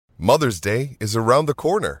Mother's Day is around the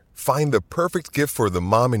corner. Find the perfect gift for the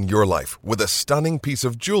mom in your life with a stunning piece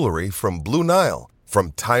of jewelry from Blue Nile.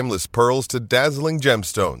 From timeless pearls to dazzling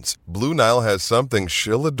gemstones, Blue Nile has something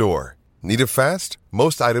she'll adore. Need it fast?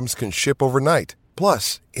 Most items can ship overnight.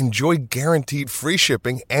 Plus, enjoy guaranteed free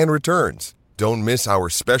shipping and returns. Don't miss our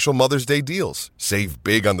special Mother's Day deals. Save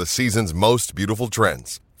big on the season's most beautiful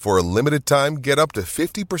trends. For a limited time, get up to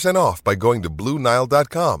 50% off by going to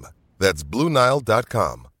BlueNile.com. That's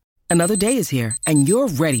BlueNile.com. Another day is here, and you're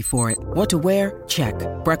ready for it. What to wear? Check.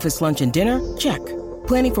 Breakfast, lunch, and dinner? Check.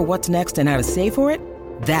 Planning for what's next and how to save for it?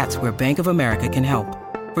 That's where Bank of America can help.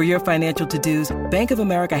 For your financial to-dos, Bank of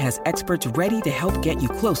America has experts ready to help get you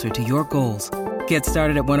closer to your goals. Get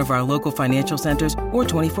started at one of our local financial centers or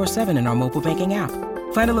 24/7 in our mobile banking app.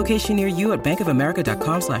 Find a location near you at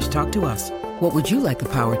bankofamerica.com/talktous. What would you like the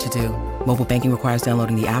power to do? Mobile banking requires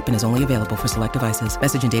downloading the app and is only available for select devices.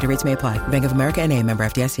 Message and data rates may apply. Bank of America NA, member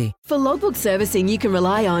FDIC. For logbook servicing you can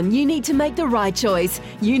rely on, you need to make the right choice.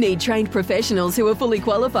 You need trained professionals who are fully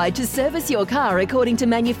qualified to service your car according to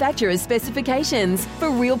manufacturer's specifications.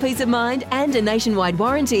 For real peace of mind and a nationwide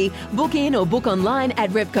warranty, book in or book online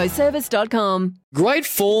at repcoservice.com. Great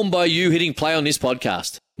form by you hitting play on this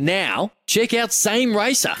podcast. Now, check out Same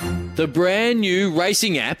Racer, the brand new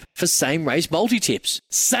racing app for same race multi-tips.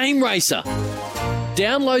 Same Racer.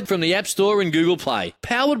 Download from the App Store and Google Play.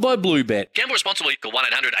 Powered by Bluebet. Gamble responsibly. Call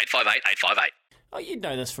 1-800-858-858. Oh, you'd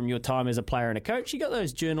know this from your time as a player and a coach. You got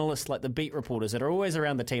those journalists like the beat reporters that are always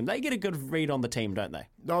around the team. They get a good read on the team, don't they?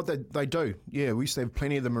 No, they do. Yeah, we used to have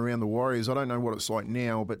plenty of them around the Warriors. I don't know what it's like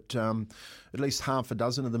now, but at least half a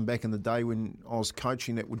dozen of them back in the day when I was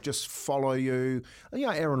coaching that would just follow you. You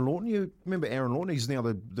know, Aaron Lawton. You remember Aaron Lawton? He's now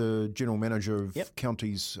the general manager of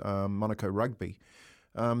Counties Monaco Rugby.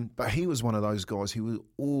 But he was one of those guys. He would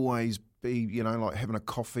always be, you know, like having a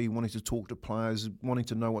coffee, wanting to talk to players, wanting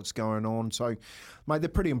to know what's going on. So, mate, they're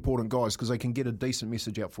pretty important guys because they can get a decent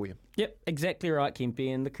message out for you. Yep, exactly right,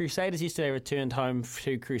 Kempy. And the Crusaders yesterday returned home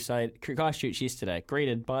to Christchurch yesterday,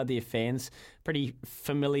 greeted by their fans. Pretty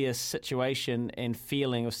familiar situation and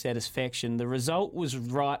feeling of satisfaction. The result was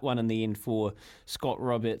right one in the end for Scott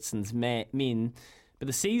Robertson's men. But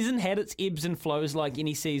the season had its ebbs and flows like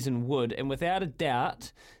any season would, and without a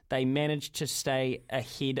doubt, they managed to stay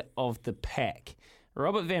ahead of the pack.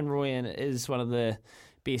 Robert Van Rooyen is one of the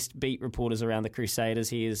best beat reporters around the Crusaders.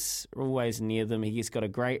 He is always near them. He's got a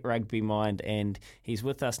great rugby mind, and he's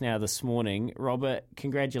with us now this morning. Robert,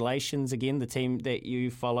 congratulations again. The team that you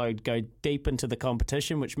followed go deep into the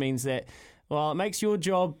competition, which means that, well, it makes your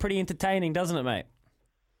job pretty entertaining, doesn't it, mate?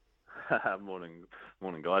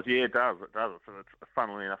 Morning, guys. Yeah, it does.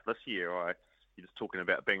 Funnily enough, this year, you're just talking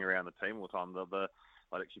about being around the team all the time.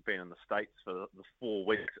 I'd actually been in the States for the 4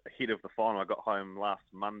 weeks ahead of the final. I got home last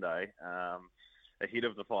Monday ahead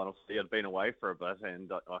of the final. So I'd been away for a bit,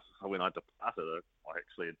 and when I departed, I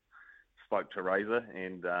actually spoke to Razor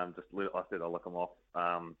and I said I'll look them off.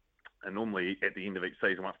 And normally at the end of each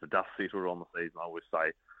season, once the dust settled on the season, I always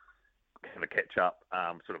say, have a catch up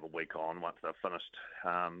sort of a week on once they've finished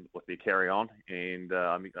with their carry on, and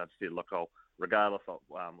I said, look, regardless of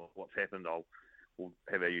what's happened, we'll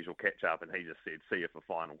have our usual catch up. And he just said, see you for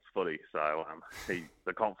finals footy. So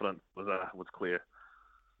the confidence was clear.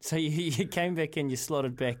 So you came back in, you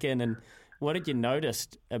slotted back in, and what did you notice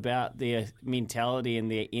about their mentality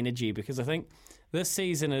and their energy? Because I think this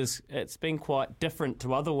season it's been quite different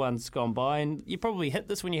to other ones gone by, and you probably hit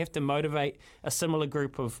this when you have to motivate a similar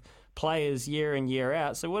group of players year in, year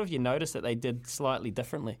out. So what have you noticed that they did slightly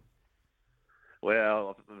differently?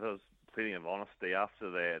 Well, there was plenty of honesty after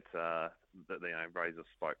that. Razor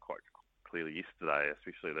spoke quite clearly yesterday,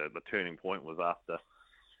 especially the turning point was after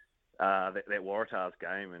that Waratahs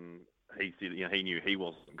game, and he said he knew he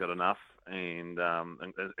wasn't good enough, and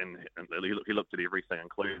he looked at everything,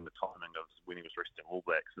 including the timing of when he was resting All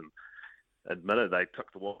Blacks, and admitted they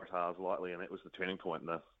took the Waratahs lightly, and that was the turning point.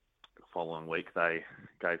 The following week, they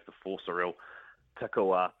gave the Force a real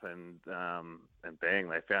tickle up, and bang,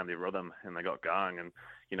 they found their rhythm and they got going. And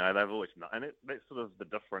they've always known, and that's sort of the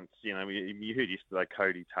difference. You heard yesterday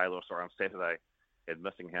Cody Taylor, on Saturday,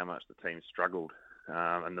 admitting how much the team struggled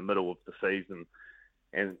in the middle of the season,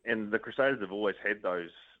 and the Crusaders have always had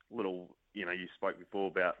those little. You spoke before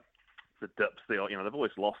about the dips. They've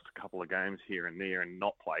always lost a couple of games here and there and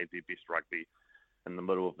not played their best rugby in the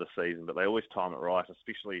middle of the season, but they always time it right,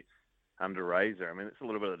 especially under Razor. I mean, it's a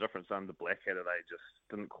little bit of a difference under Blackadder. They just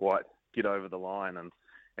didn't quite get over the line and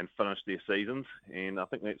finish their seasons, and I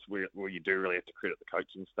think that's where you do really have to credit the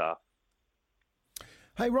coaching staff.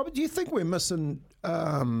 Hey, Robert, do you think we're missing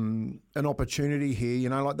an opportunity here?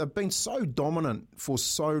 Like they've been so dominant for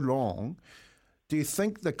so long. Do you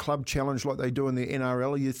think the club challenge like they do in the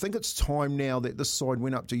NRL, you think it's time now that this side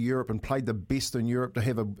went up to Europe and played the best in Europe to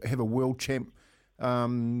have a world champ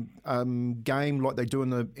game like they do in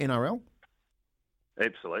the NRL?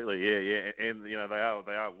 Absolutely, yeah, and they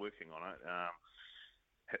are working on it.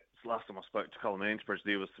 Last time I spoke to Colin Mansbridge,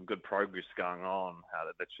 there was some good progress going on.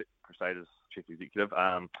 The Crusaders chief executive,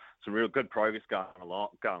 some real good progress going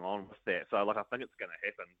on with that. So, I think it's going to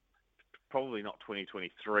happen. Probably not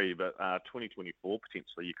 2023, but 2024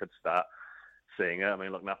 potentially. You could start seeing it. I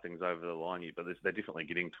mean, nothing's over the line yet, but they're definitely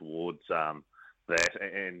getting towards that.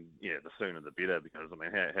 And yeah, the sooner the better. Because I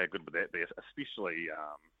mean, how good would that be? Especially,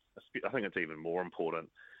 I think it's even more important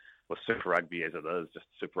with Super Rugby as it is, just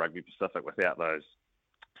Super Rugby Pacific, without those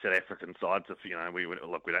South African sides. If we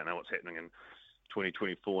don't know what's happening in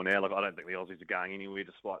 2024 now. I don't think the Aussies are going anywhere,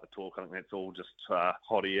 despite the talk. I think that's all just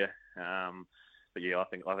hot air. But yeah, I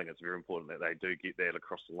think it's very important that they do get that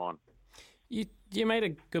across the line. You made a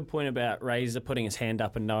good point about Razor putting his hand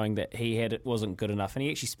up and knowing that it wasn't good enough, and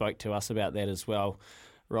he actually spoke to us about that as well,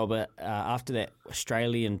 Robert, after that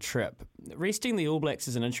Australian trip. Resting the All Blacks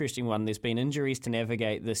is an interesting one. There's been injuries to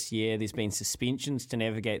navigate this year. There's been suspensions to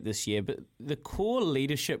navigate this year. But the core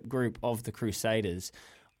leadership group of the Crusaders,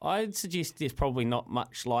 I'd suggest there's probably not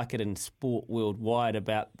much like it in sport worldwide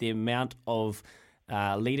about the amount of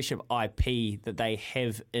leadership IP that they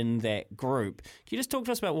have in that group. Can you just talk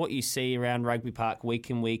to us about what you see around Rugby Park week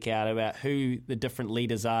in, week out, about who the different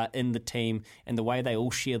leaders are in the team and the way they all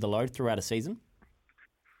share the load throughout a season?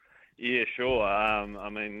 Yeah, sure. I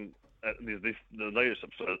mean, the leadership,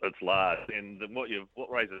 it's large, and what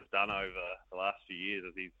Razor's done over the last few years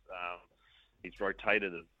is he's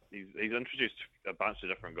rotated. He's introduced a bunch of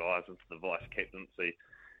different guys into the vice captaincy.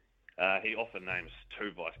 He often names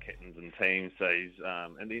two vice captains in teams. So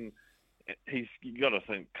you got to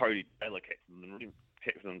think Cody Taylor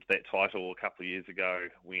captained that title a couple of years ago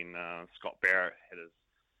when Scott Barrett had his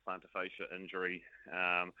plantar fascia injury.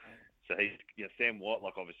 So Sam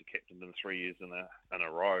Whitelock obviously captained them 3 years in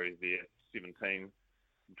a row there, 2017.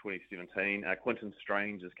 Quinton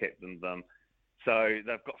Strange has captained them. So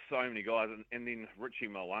they've got so many guys, and then Richie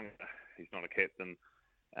Mwanga, he's not a captain,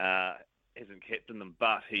 hasn't captained them,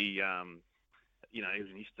 but he,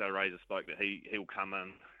 even yesterday Razor spoke that he'll come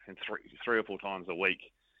in and three or four times a week.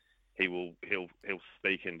 He'll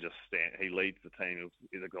speak and just stand. He leads the team.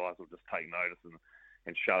 The guys will just take notice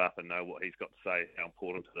and shut up and know what he's got to say, how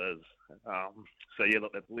important it is.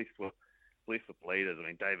 At least with leaders. I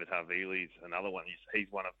mean, David Havili's another one. He's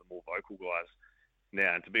one of the more vocal guys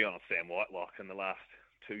now. And to be honest, Sam Whitelock in the last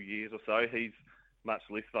 2 years or so, he's much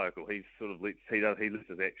less vocal. He lets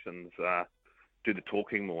his actions do the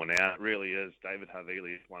talking more now. It really is. David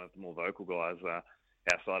Havili is one of the more vocal guys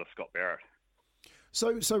outside of Scott Barrett.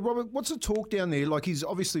 So Robert, what's the talk down there? He's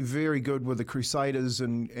obviously very good with the Crusaders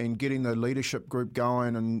and getting the leadership group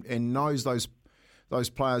going and knows those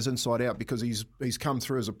players inside out because he's come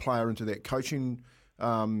through as a player into that coaching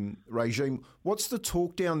regime. What's the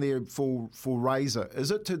talk down there for Razor?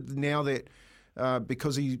 Is it to now that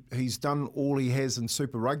because he's done all he has in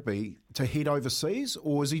Super Rugby to head overseas,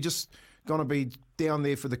 or is he just going to be down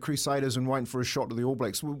there for the Crusaders and waiting for a shot to the All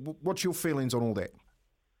Blacks? What's your feelings on all that?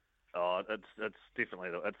 Oh, it's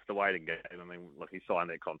definitely the waiting game. I mean, he signed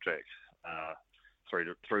that contract through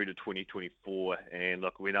to 2024, and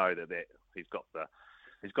we know that he's got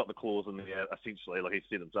the clause in there. Essentially, he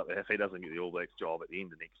set himself if he doesn't get the All Blacks job at the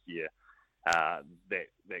end of next year,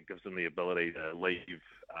 that gives him the ability to leave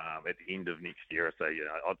at the end of next year. So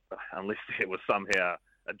unless there was somehow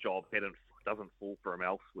a job doesn't fall for him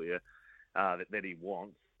elsewhere that he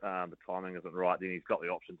wants, the timing isn't right, then he's got the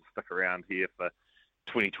option to stick around here for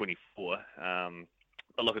 2024.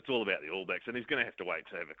 But it's all about the All Blacks, and he's going to have to wait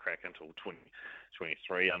to have a crack until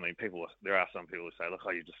 2023. I mean, there are some people who say,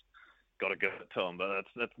 you just got to give it to him, but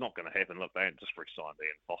that's not going to happen. They ain't just re-signed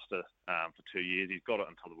Ian Foster for 2 years. He's got it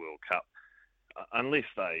until the World Cup. Unless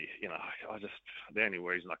they, the only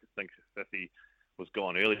reason I could think if he was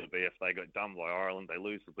gone early would be if they got done by Ireland, they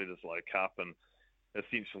lose the Bledisloe Cup and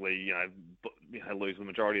essentially, lose the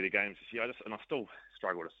majority of the games this year. I still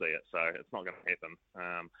struggle to see it, so it's not going to happen.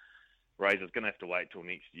 Razor's going to have to wait till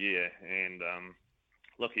next year, and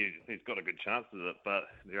he's got a good chance of it, but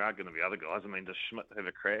there are going to be other guys. I mean, does Schmidt have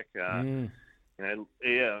a crack? It's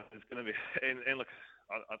going to be. And look,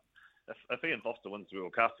 if Ian Foster wins the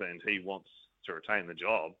World Cup and he wants to retain the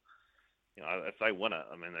job, if they win it,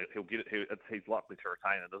 I mean, he'll get it. He's likely to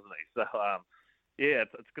retain it, isn't he? So.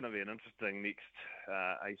 It's going to be an interesting next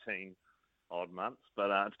 18 odd months,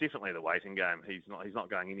 but it's definitely the waiting game. He's not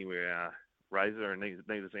going anywhere, Razor, and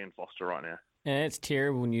neither's Ian Foster right now. And it's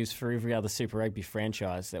terrible news for every other Super Rugby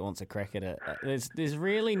franchise that wants a crack at it. There's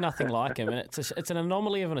really nothing like him, and it's an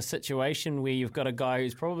anomaly of a situation where you've got a guy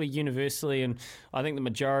who's probably universally, and I think the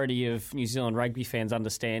majority of New Zealand rugby fans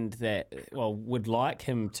understand that, well, would like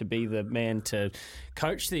him to be the man to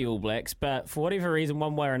coach the All Blacks, but for whatever reason,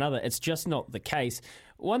 one way or another, it's just not the case.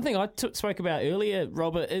 One thing I spoke about earlier,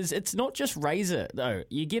 Robert, is it's not just Razor, though.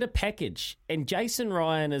 You get a package, and Jason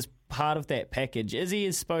Ryan is part of that package. Izzy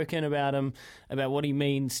has spoken about him, about what he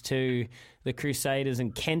means to the Crusaders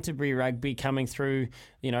and Canterbury rugby coming through,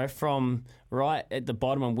 from right at the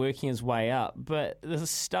bottom and working his way up. But the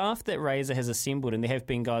staff that Razor has assembled, and there have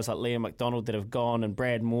been guys like Liam McDonald that have gone and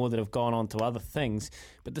Brad Moore that have gone on to other things,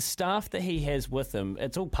 but the staff that he has with him,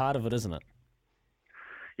 it's all part of it, isn't it?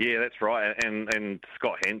 Yeah, that's right. And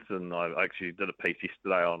Scott Hansen, I actually did a piece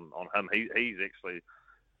yesterday on him. He's actually,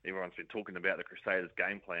 everyone's been talking about the Crusaders'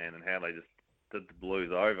 game plan and how they just did the Blues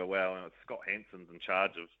over. Well, Scott Hansen's in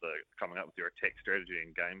charge of coming up with their attack strategy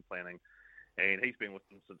and game planning, and he's been with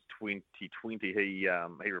them since 2020.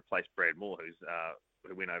 He replaced Brad Moore,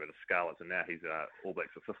 who went over to Scarlets, and now he's All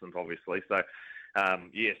Blacks assistant, obviously. So,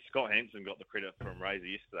 Scott Hansen got the credit from Razor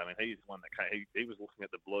yesterday. I mean, he's the one that came. He was looking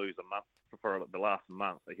at the Blues a month for the last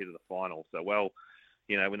month ahead of the final. So,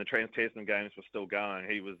 when the Trans-Tasman games were still going,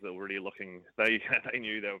 he was already looking. They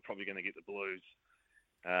knew they were probably going to get the Blues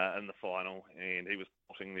in the final, and he was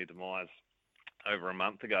plotting their demise over a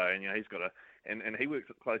month ago. And he's got and he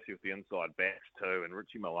works closely with the inside backs too. And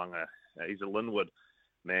Richie Mo'unga, he's a Linwood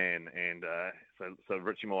man, and so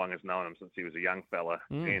Richie Mo'unga's known him since he was a young fella,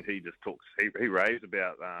 and he just talks. He raves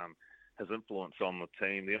about his influence on the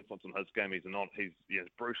team, the influence on his game. He's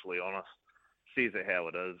brutally honest, says it how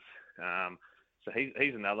it is. So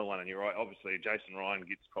he's another one, and you're right. Obviously, Jason Ryan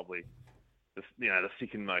gets probably the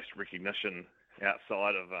second most recognition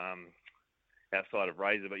outside of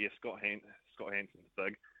Razor, but Scott Hansen's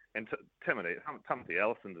big, and Timothy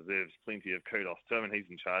Ellison deserves plenty of kudos too, and he's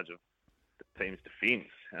in charge of the team's defence.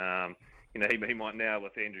 He might now,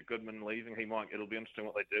 with Andrew Goodman leaving, it'll be interesting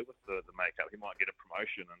what they do with the makeup. He might get a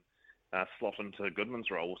promotion and slot into Goodman's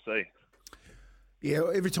role. We'll see. Yeah,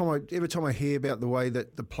 every time I hear about the way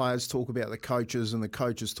that the players talk about the coaches and the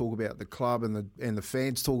coaches talk about the club and the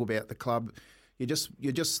fans talk about the club, you just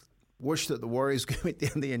wish that the Warriors went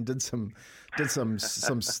down there and did some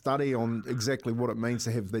study on exactly what it means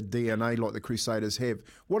to have the DNA like the Crusaders have.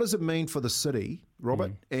 What does it mean for the city,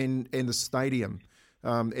 Robert, and the stadium,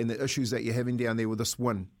 and the issues that you're having down there with this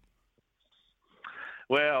win?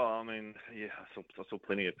 Well, I mean, I saw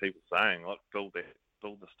plenty of people saying, "Look, build this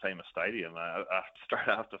team a stadium straight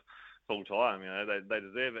after full time." They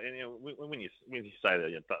deserve it. And when you say that,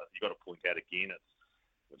 you've got to point out again,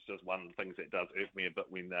 it's just one of the things that does irk me a bit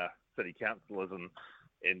when city councillors and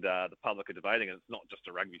the public are debating it. It's not just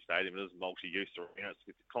a rugby stadium; it is multi-use arena.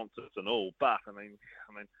 It's concerts and all. But I mean,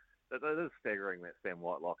 it is staggering that Sam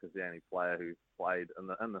Whitelock is the only player who played in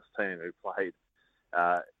this team who played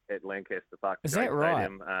at Lancaster Park. Is that right?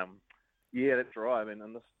 Stadium. Yeah, that's right. I mean,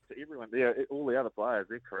 and to everyone there, all the other players,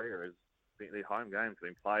 their career is their home games have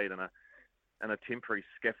been played in a temporary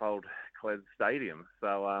scaffold-clad stadium.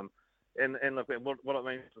 So, and look, what it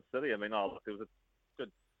means for the city. I mean, there was a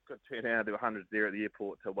good turnout. There were hundreds there at the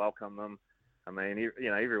airport to welcome them. I mean,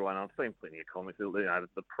 everyone. I've seen plenty of comments.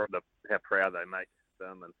 How proud they make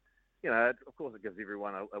them, and of course, it gives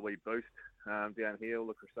everyone a wee boost down here, all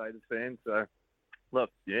the Crusaders fans. So, look,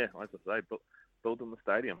 as I say, build them the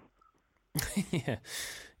stadium. Yeah,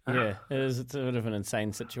 it is. It's a bit of an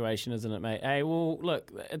insane situation, isn't it, mate? Hey, well, look,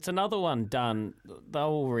 it's another one done. They'll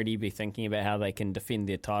already be thinking about how they can defend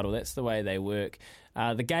their title. That's the way they work.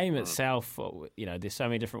 The game itself, there's so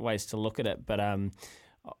many different ways to look at it, but I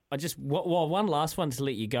just one last one to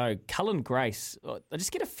let you go. Cullen Grace. I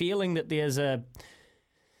just get a feeling that there's and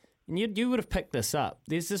you would have picked this up.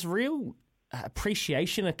 There's this real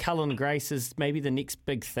appreciation of Cullen Grace as maybe the next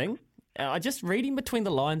big thing. I just reading between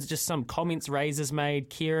the lines, just some comments Razor's made,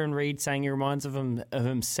 Kieran Reid saying he reminds of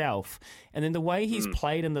himself, and then the way he's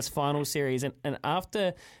played in this final series. And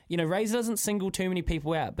after, Razor doesn't single too many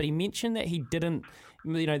people out, but he mentioned that he didn't,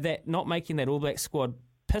 that not making that All Black squad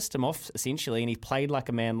pissed him off essentially, and he played like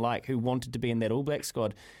a man who wanted to be in that All Black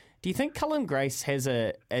squad. Do you think Cullen Grace has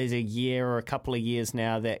a year or a couple of years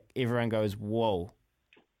now that everyone goes, whoa?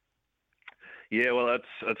 Yeah, well,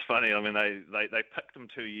 it's funny. I mean, they picked him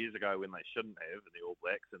 2 years ago when they shouldn't have in the All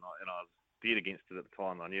Blacks, and I was dead against it at the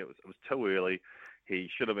time. I knew it was too early. He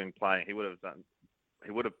should have been playing. He would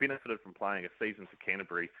have benefited from playing a season for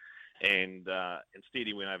Canterbury, and instead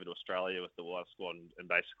he went over to Australia with the Wild squad and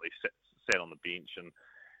basically sat on the bench. And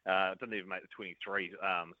Didn't even make the 23.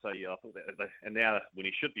 So yeah, I thought that. And now when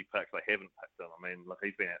he should be picked, they haven't picked him. I mean, look,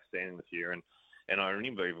 he's been outstanding this year, and I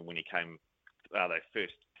remember even when he came, they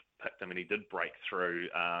first picked him and he did break through.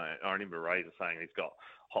 I remember Razor saying he's got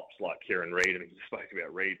hops like Kieran Reid, and he spoke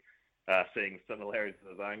about Reid seeing similarities in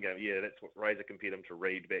his own game. Yeah, that's what Razor compared him to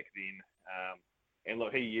Reid back then. And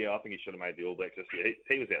look, I think he should have made the All Blacks this year.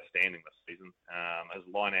 He was outstanding this season. His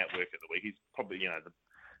line-out work at the week, he's probably,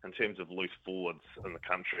 in terms of loose forwards in the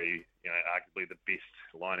country, arguably the best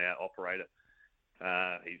line-out operator.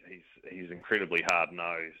 He's incredibly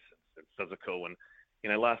hard-nosed and physical. And,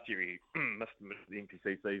 last year he missed the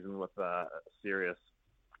NPC season with a serious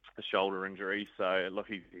shoulder injury. So, look,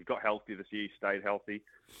 he got healthy this year. He stayed healthy.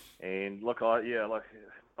 And, look,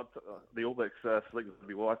 the All Blacks selectors would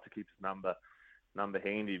be wise to keep his number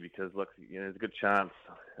handy because, look, there's a good chance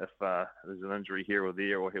if there's an injury here or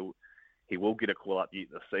there, or he will get a call-up yet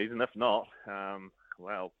this season. If not,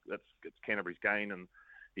 it's Canterbury's gain and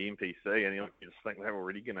the NPC. And you just think they're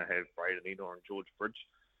already going to have Braden Ennor and George Bridge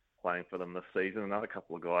playing for them this season. Another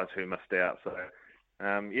couple of guys who missed out. So,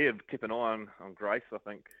 keep an eye on Grace. I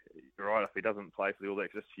think you're right. If he doesn't play for the All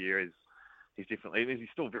Blacks this year, he's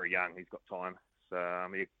still very young. He's got time. So,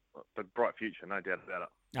 a bright future, no doubt about it.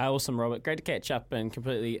 Awesome, Robert. Great to catch up and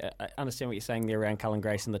completely understand what you're saying there around Cullen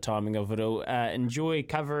Grace and the timing of it all. Enjoy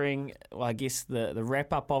covering, the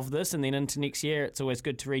wrap-up of this and then into next year. It's always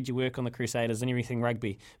good to read your work on the Crusaders and everything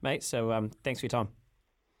rugby, mate. So thanks for your time.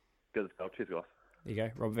 Good. Cheers, guys. There you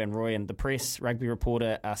go, Robert Van Rooyen, the press, rugby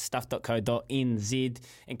reporter, stuff.co.nz.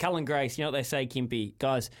 And Cullen Grace, you know what they say, Kempy?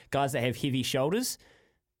 Guys that have heavy shoulders,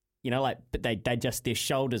 but their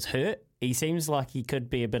shoulders hurt. He seems like he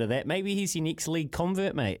could be a bit of that. Maybe he's your next league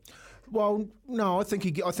convert, mate. Well, no, I think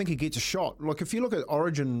he gets a shot. Look, if you look at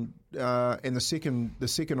Origin and the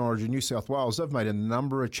second Origin, New South Wales, they've made a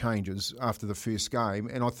number of changes after the first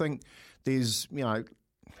game, and I think there's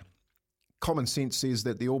common sense says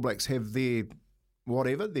that the All Blacks have their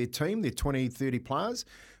team, their 20, 30 players,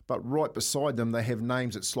 but right beside them they have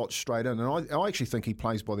names that slot straight in. And I actually think he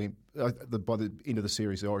plays by the end of the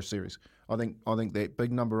series, the Irish series. I think that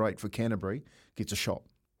big number 8 for Canterbury gets a shot.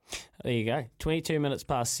 There you go. 22 minutes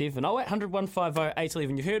past 7. 0800 150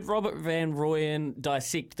 811. You've heard Robert Van Rooyen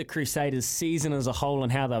dissect the Crusaders' season as a whole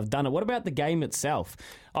and how they've done it. What about the game itself?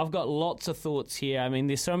 I've got lots of thoughts here. I mean,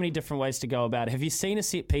 there's so many different ways to go about it. Have you seen a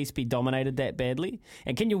set piece be dominated that badly?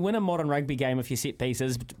 And can you win a modern rugby game if your set piece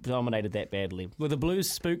is dominated that badly? Were the Blues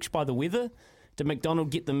spooked by the weather? Did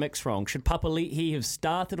McDonald get the mix wrong? Should Papali'i have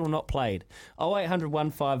started or not played? 0800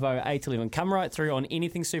 150 811. Come right through on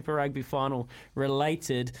anything Super Rugby final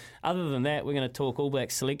related. Other than that, we're going to talk All Black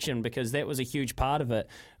selection because that was a huge part of it.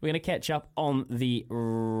 We're going to catch up on the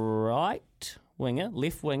left winger,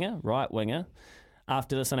 right winger,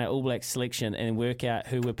 after this on our All Black selection and work out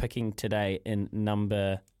who we're picking today in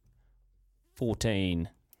number 14.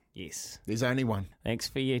 Yes. There's only one. Thanks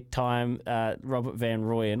for your time, Robert Van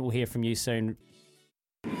Rooyen. We'll hear from you soon.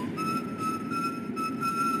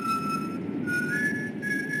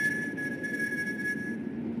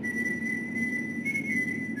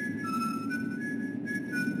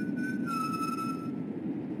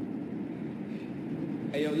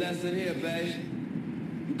 Hey, yo, lesson here, babe.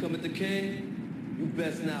 You come at the king, you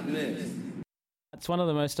best not miss. It's one of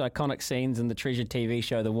the most iconic scenes in the Treasure TV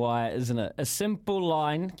show The Wire, isn't it? A simple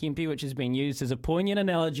line, Kempy, which has been used as a poignant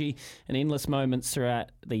analogy in endless moments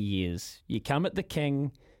throughout the years. You come at the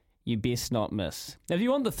king, you best not miss. Now, if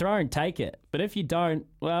you want the throne, take it. But if you don't,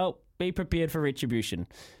 well, be prepared for retribution.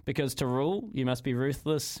 Because to rule, you must be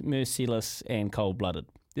ruthless, merciless, and cold-blooded.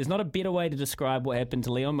 There's not a better way to describe what happened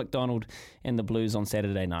to Leon McDonald and the Blues on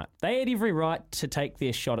Saturday night. They had every right to take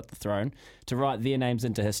their shot at the throne, to write their names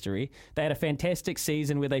into history. They had a fantastic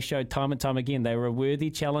season where they showed time and time again they were a worthy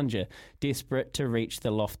challenger, desperate to reach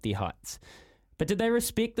the lofty heights. But did they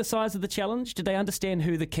respect the size of the challenge? Did they understand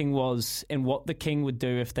who the king was and what the king would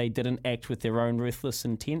do if they didn't act with their own ruthless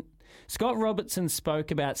intent? Scott Robertson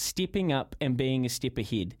spoke about stepping up and being a step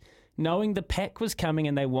ahead, knowing the pack was coming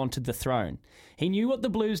and they wanted the throne. He knew what the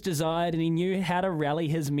Blues desired and he knew how to rally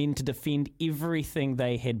his men to defend everything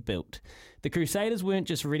they had built. The Crusaders weren't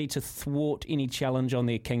just ready to thwart any challenge on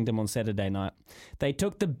their kingdom on Saturday night. They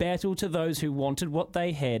took the battle to those who wanted what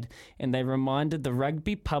they had, and they reminded the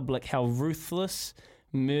rugby public how ruthless,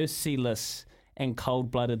 merciless, and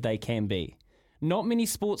cold-blooded they can be. Not many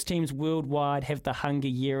sports teams worldwide have the hunger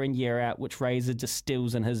year in, year out which Razor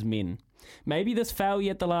distills in his men. Maybe this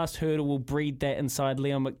failure at the last hurdle will breed that inside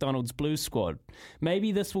Leon McDonald's Blues squad.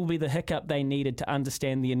 Maybe this will be the hiccup they needed to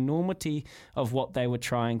understand the enormity of what they were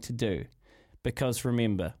trying to do. Because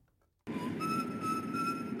remember,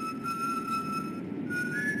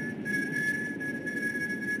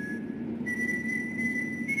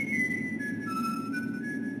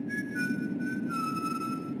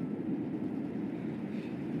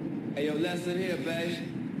 Hey, yo, lesson here, babe.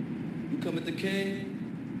 You come at the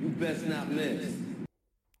king, you best not miss.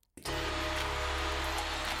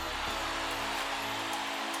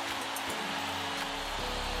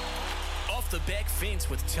 Off the Back Fence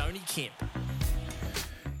with Tony Kemp.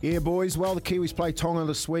 Yeah, boys, well, the Kiwis play Tonga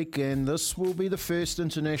this week, and this will be the first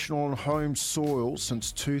international on home soil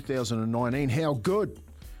since 2019. How good?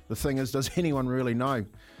 The thing is, does anyone really know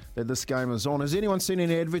that this game is on? Has anyone seen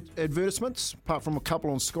any advertisements, apart from a couple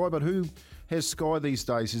on Sky? But who has Sky these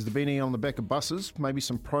days? Has there been any on the back of buses? Maybe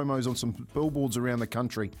some promos on some billboards around the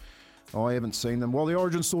country? I haven't seen them. While the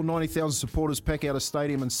Origin saw 90,000 supporters pack out a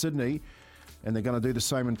stadium in Sydney, and they're going to do the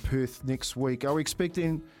same in Perth next week, are we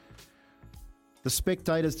expecting the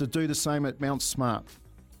spectators to do the same at Mount Smart?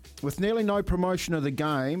 With nearly no promotion of the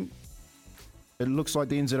game, it looks like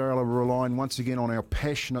the NZRL are relying once again on our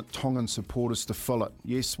passionate Tongan supporters to fill it.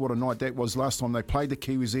 Yes, what a night that was last time they played the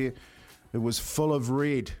Kiwis there. It was full of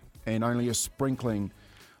red and only a sprinkling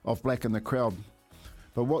of black in the crowd.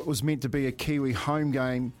 But what was meant to be a Kiwi home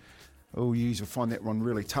game, oh, you will find that one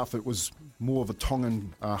really tough. It was more of a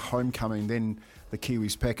Tongan homecoming than the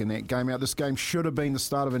Kiwis packing that game out. This game should have been the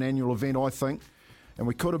start of an annual event, I think, and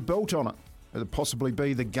we could have built on it. It would possibly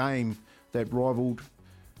be the game that rivaled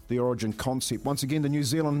the Origin concept. Once again, the New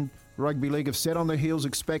Zealand Rugby League have sat on their heels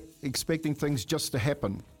expecting things just to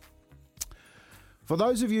happen. For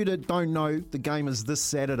those of you that don't know, the game is this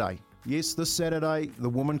Saturday. Yes, this Saturday, the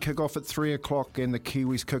women kick off at 3 o'clock and the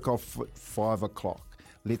Kiwis kick off at 5 o'clock.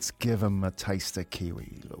 Let's give them a taste of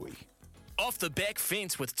Kiwi, Louis. Off the Back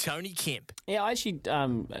Fence with Tony Kemp. Yeah, actually,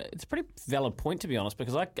 it's a pretty valid point, to be honest,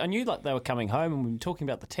 because I knew that they were coming home and we were talking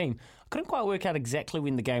about the team. I couldn't quite work out exactly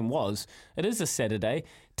when the game was. It is a Saturday.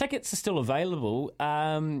 Tickets are still available.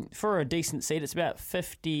 For a decent seat, it's about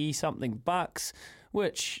 50-something bucks,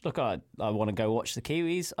 which, look, I want to go watch the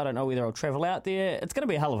Kiwis. I don't know whether I'll travel out there. It's going to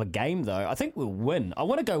be a hell of a game, though. I think we'll win. I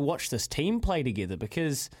want to go watch this team play together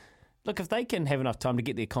because, look, if they can have enough time to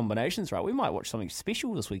get their combinations right, we might watch something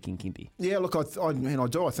special this weekend, Kempy. Yeah, look, I mean, I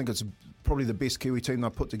do. I think it's probably the best Kiwi team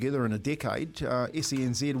they've put together in a decade.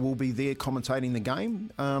 SENZ will be there commentating the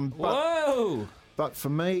game. Whoa! But for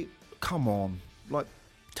me, come on. Like,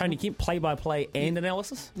 Tony Kemp, play-by-play and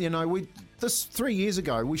analysis? You know, 3 years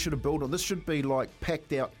ago, we should have built on. This should be like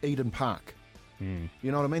packed out Eden Park. You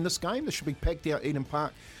know what I mean? This should be packed out Eden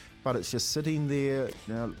Park. But it's just sitting there.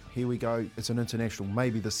 Now, here we go. It's an international,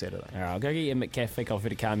 maybe this Saturday. All right, I'll go get you a McCafe coffee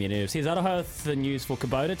to calm your nerves. Here's Aroha with the news for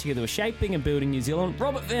Kubota, together with Shaping and Building New Zealand.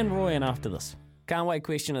 Robert Van Rooyen after this. Can't wait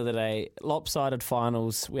question of the day. Lopsided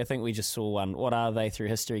finals. I think we just saw one. What are they through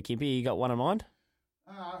history, Kempy? You got one in mind?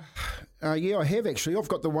 Yeah, I have actually. I've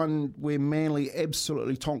got the one where Manly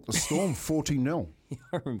absolutely tonked the Storm 14-0.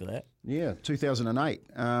 I remember that. Yeah, 2008.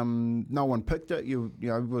 No one picked it. You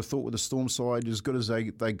know, we thought with the Storm side, as good as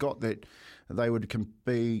they got, that they would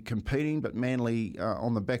be competing, but Manly,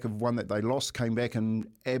 on the back of one that they lost, came back and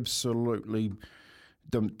absolutely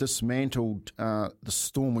dismantled the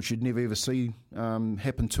Storm, which you'd never ever see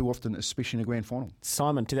happen too often, especially in a grand final.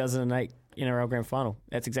 Simon, 2008 NRL grand final.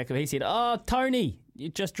 That's exactly what he said. Oh, Tony, you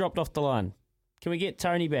just dropped off the line. Can we get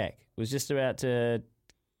Tony back? Was just about to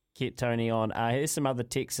get Tony on. Here's some other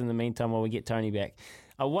texts in the meantime while we get Tony back.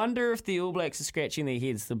 I wonder if the All Blacks are scratching their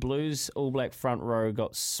heads. The Blues All Black front row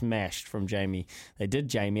got smashed from Jamie. They did,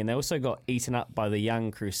 Jamie, and they also got eaten up by the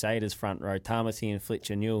young Crusaders front row, Tamati and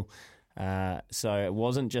Fletcher Newell. So it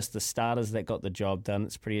wasn't just the starters that got the job done.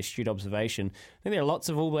 It's a pretty astute observation. I think there are lots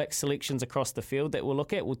of All Black selections across the field that we'll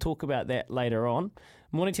look at. We'll talk about that later on.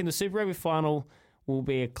 Mornington, the Super Rugby final will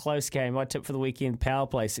be a close game. My tip for the weekend, power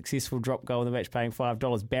play, successful drop goal in the match, paying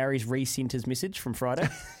 $5. Barry's resent his message from Friday.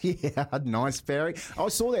 Yeah, nice, Barry. I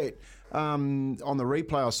saw that on the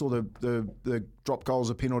replay. I saw the drop goals,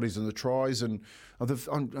 the penalties and the tries, and the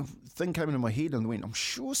thing came into my head and went, I'm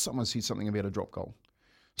sure someone said something about a drop goal.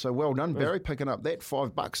 So well done, Barry, picking up that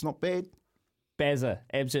 $5, not bad. Bazza,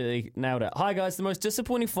 absolutely nailed it. Hi guys, the most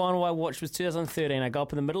disappointing final I watched was 2013. I got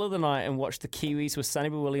up in the middle of the night and watched the Kiwis with Sonny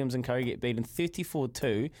Bill Williams and co get beaten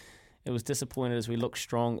 34-2. It was disappointed as we looked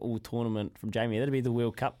strong all tournament from Jamie. That'd be the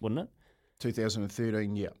World Cup, wouldn't it?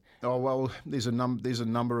 2013, yeah. Oh well, there's a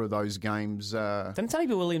number of those games. Didn't Sonny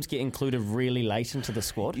Bill Williams get included really late into the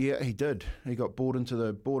squad? Yeah, he did. He got brought in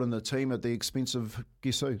the team at the expense of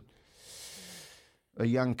guess who? A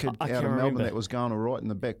young kid out of Melbourne that was going all right in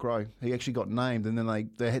the back row. He actually got named, and then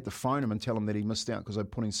they had to phone him and tell him that he missed out because they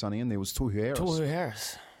put in Sonny in. There was Tohu Harris. Tohu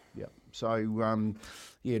Harris. Yeah. So,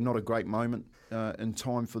 not a great moment in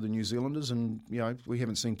time for the New Zealanders, and we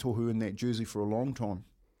haven't seen Tohu in that jersey for a long time.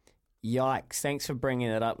 Yikes. Thanks for bringing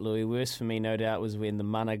it up, Louis. Worst for me, no doubt, was when the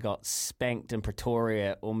Mana got spanked in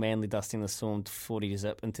Pretoria or Manly dusting the Storm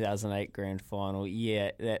 40-0 in 2008 grand final. Yeah,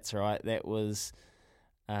 that's right. That was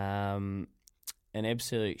an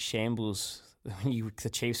absolute shambles. The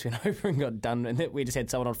Chiefs went over and got done. And we just had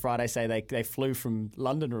someone on Friday say they flew from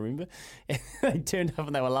London, remember? And they turned up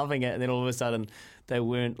and they were loving it. And then all of a sudden, they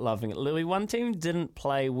weren't loving it. Louis, one team didn't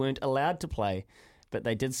play, weren't allowed to play, but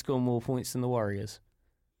they did score more points than the Warriors.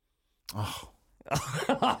 Oh.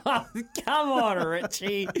 Come on,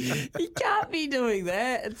 Richie. You can't be doing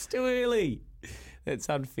that. It's too early. That's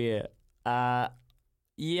unfair.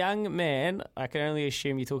 Young man, I can only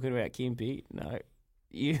assume you're talking about Kempe. No,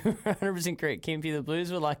 you're 100% correct. Kempe, the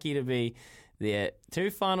Blues were lucky to be there. 2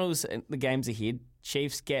 finals, the games ahead.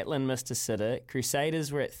 Chiefs, Gatlin missed a sitter.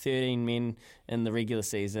 Crusaders were at 13 men in the regular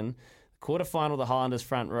season. Quarterfinal, the Highlanders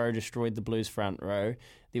front row destroyed the Blues front row.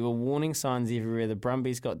 There were warning signs everywhere. The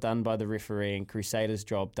Brumbies got done by the referee and Crusaders'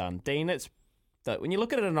 job done. Dean, when you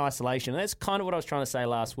look at it in isolation, that's kind of what I was trying to say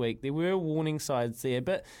last week. There were warning signs there,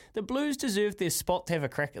 but the Blues deserved their spot to have a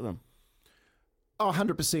crack at them. Oh,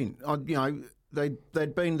 100%.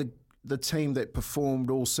 They'd been the team that performed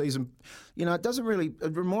all season.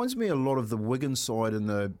 It reminds me a lot of the Wigan side in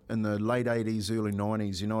the late 80s, early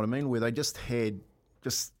 90s, you know what I mean, where they just had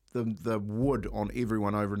the wood on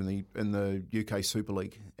everyone over in the UK Super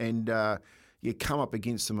League, and you come up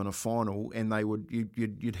against them in a final, and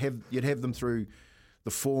you'd have them through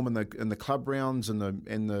the form in the club rounds and the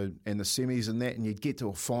semis and that, and you'd get to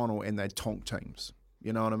a final and they'd tonk teams.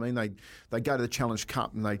 You know what I mean? They go to the Challenge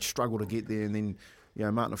Cup and they'd struggle to get there, and then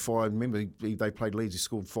Martin Afai, remember they played Leeds, he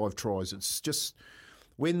scored 5 tries. It's just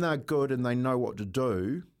when they're good and they know what to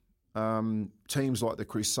do. Teams like the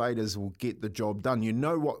Crusaders will get the job done. You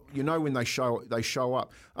know when they show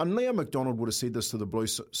up. And Liam McDonald would have said this to the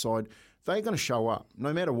Blues side. They're going to show up.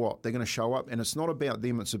 No matter what, they're going to show up. And it's not about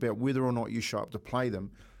them, it's about whether or not you show up to play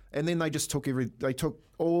them. And then they just took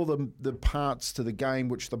all the parts to the game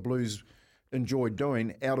which the Blues enjoyed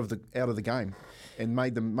doing out of the game and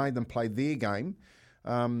made them play their game.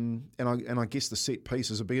 And I guess the set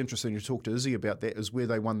pieces, it'd be interesting to talk to Izzy about that, is where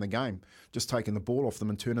they won the game, just taking the ball off them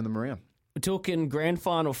and turning them around. We're talking grand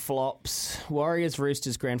final flops. Warriors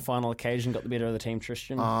Roosters grand final occasion got the better of the team,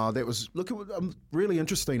 Tristan. That was really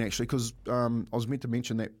interesting actually, because I was meant to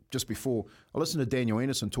mention that just before. I listened to Daniel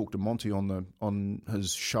Anderson talk to Monty on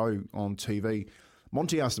his show on TV.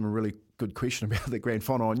 Monty asked him a really good question about the grand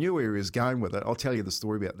final. I knew where he was going with it. I'll tell you the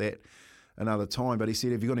story about that another time, but he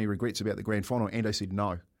said, have you got any regrets about the grand final? And I said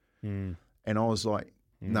no. And I was like,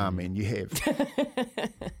 nah, man, you have.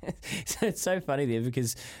 So it's so funny there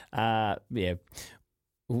because, when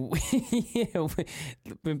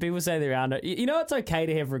people say they're under, it's okay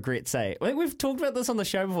to have regrets, I think we've talked about this on the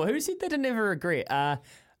show before. Who said they didn't have a regret?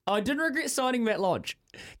 I didn't regret signing Matt Lodge.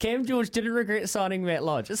 Cam George didn't regret signing Matt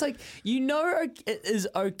Lodge. It's like, it is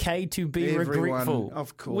okay to be regretful.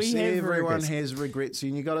 Of course, everyone has regrets,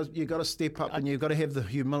 and you got to step up, and you've got to have the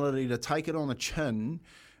humility to take it on the chin,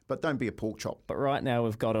 but don't be a pork chop. But right now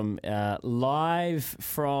we've got him live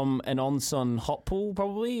from an Onsen hot pool,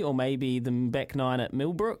 probably, or maybe the back 9 at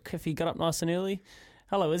Millbrook if he got up nice and early.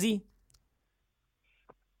 Hello, Izzy.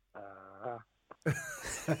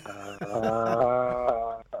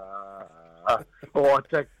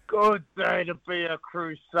 It's a good day to be a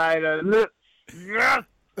Crusader. Yes!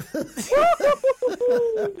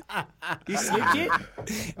 You slept yet?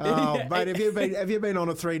 Oh, mate, have you been on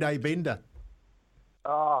a 3-day bender?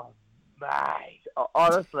 Oh, mate.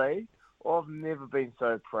 Honestly, I've never been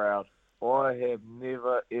so proud. I have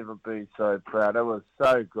never, ever been so proud. It was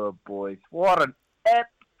so good, boys. What an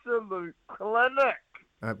absolute clinic.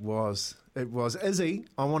 It was. Izzy,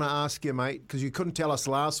 I want to ask you, mate, because you couldn't tell us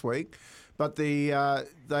last week, but they let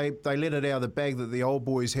it out of the bag that the old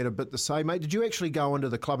boys had a bit to say, mate. Did you actually go into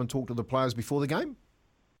the club and talk to the players before the game?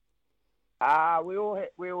 We all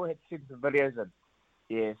had sent some videos in.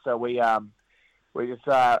 Yeah, so we just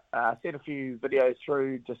sent a few videos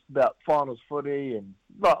through just about finals footy, and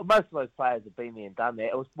most of those players have been there and done that.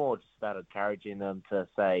 It was more just about encouraging them to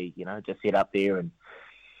say, just head up there and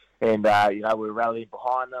we're rallying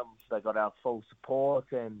behind them. They got our full support,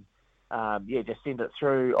 and just sent it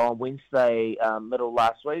through on Wednesday, middle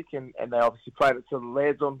last week, and they obviously played it to the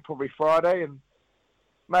lads on probably Friday, and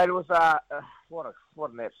mate, it was what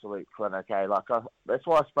an absolute clinic, eh? That's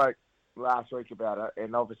why I spoke last week about it,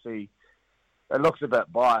 and obviously it looks a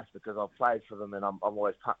bit biased because I've played for them and I'm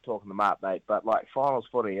always talking them up, mate. But like finals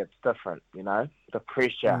footy, it's different, the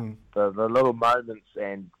pressure, the little moments,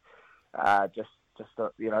 and just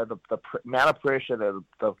the amount of pressure that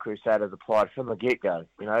the Crusaders applied from the get-go.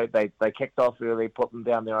 They kicked off early, put them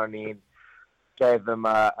down their own end, gave them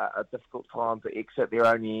a difficult time to exit their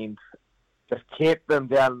own end, just kept them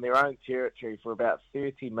down in their own territory for about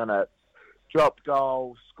 30 minutes, dropped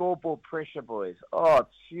goals, scoreboard pressure, boys. Oh, it's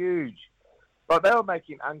huge. But they were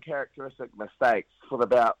making uncharacteristic mistakes for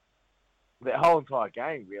about that whole entire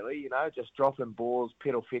game, really, just dropping balls,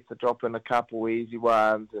 Pedal Feta dropping a couple easy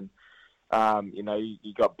ones, and,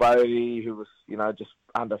 you got Bodie, who was, just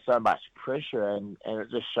under so much pressure, and it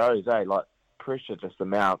just shows, pressure just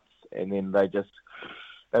amounts, and then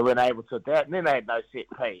they weren't able to adapt, and then they had no set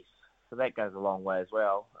piece, so that goes a long way as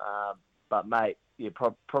well. But, mate,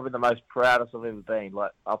 probably the most proudest I've ever been.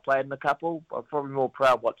 I've played in a couple, I'm probably more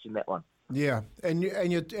proud watching that one. Yeah, and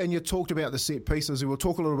you talked about the set pieces, and we'll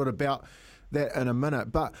talk a little bit about that in a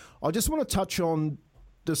minute. But I just want to touch on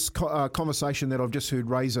this conversation that I've just heard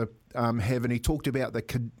Razor have, and he talked about the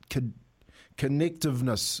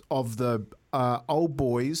connectiveness of the old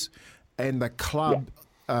boys and the club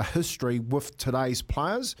history with today's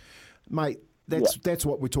players. Mate, that's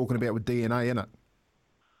what we're talking about with DNA, isn't it?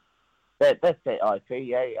 That's that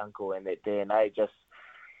IP, Uncle, and that DNA. Just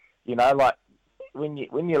when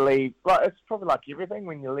you leave, it's probably like everything.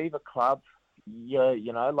 When you leave a club, you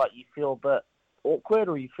feel a bit awkward,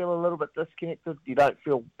 or you feel a little bit disconnected. You don't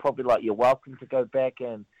feel probably like you're welcome to go back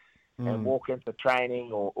and walk into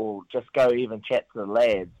training, or just go even chat to the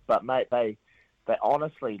lads. But mate, they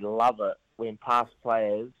honestly love it when past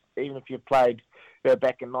players, even if you played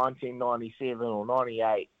back in 1997 or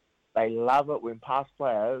 98. They love it when past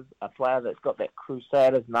players, a player that's got that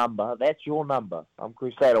Crusaders number, that's your number. I'm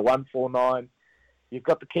Crusader 149. You've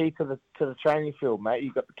got the key to the training field, mate.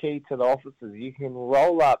 You've got the key to the offices. You can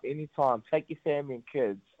roll up anytime, take your family and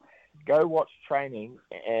kids, go watch training,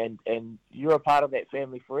 and you're a part of that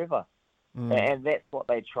family forever. And that's what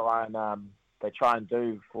they try and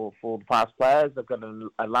do for the past players. They've got an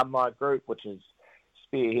alumni group which is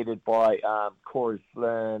spearheaded by Corey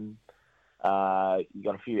Flynn. You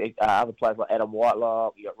got a few other players like Adam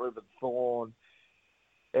Whitelock. You got Ruben Thorne.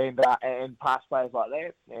 And past players like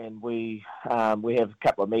that, and we have a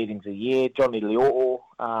couple of meetings a year. Johnny Leo'o,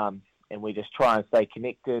 and we just try and stay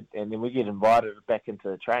connected, and then we get invited back into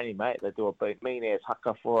the training, mate. They do a mean ass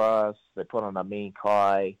haka for us. They put on a mean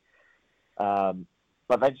kai,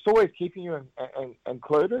 but they're just always keeping you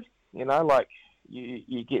included.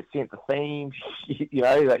 You get sent the themes.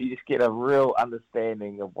 You just get a real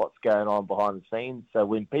understanding of what's going on behind the scenes. So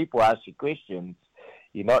when people ask you questions,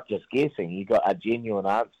 you're not just guessing. You got a genuine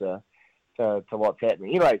answer to what's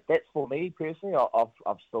happening. That's for me personally.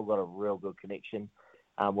 I've still got a real good connection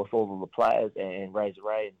with all of the players and Razor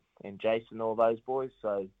Ray and Jason, all those boys.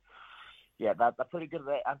 So yeah, they're pretty good at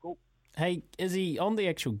that, Uncle. Hey, Izzy, on the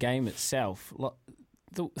actual game itself,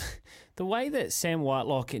 the way that Sam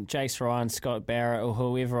Whitelock and Jace Ryan, Scott Barrett, or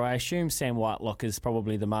whoever, I assume Sam Whitelock is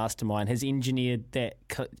probably the mastermind, has engineered that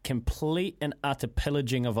complete and utter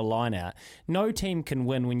pillaging of a line-out. No team can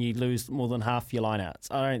win when you lose more than half your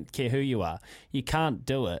line-outs. I don't care who you are. You can't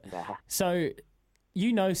do it. Nah. So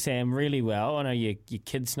you know Sam really well. I know your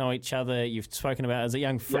kids know each other. You've spoken about as a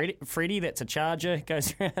young Freddie, that's a charger,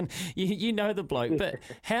 goes around. You know the bloke. But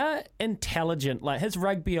how intelligent, his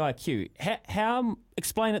rugby IQ, how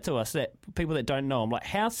explain it to us, that people that don't know him,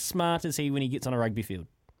 how smart is he when he gets on a rugby field?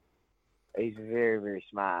 He's very, very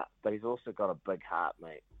smart, but he's also got a big heart,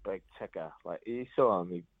 mate. Big ticker. You saw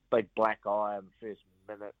him, he big black eye in the first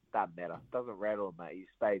minute. Doesn't matter. Doesn't rattle him, mate. He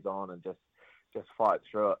stays on and just fight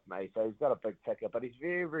through it, mate. So he's got a big ticker, but he's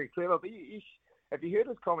very, very clever. But if you heard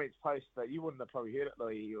his comments post, you wouldn't have probably heard it,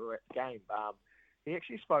 Louis, you were at the game. He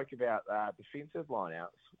actually spoke about defensive lineouts.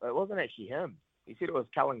 It wasn't actually him. He said it was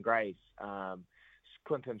Cullen Grace,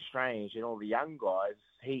 Quinton Strange, and all the young guys.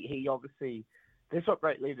 He obviously, that's what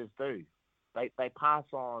great leaders do. They pass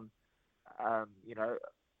on,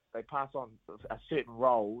 they pass on certain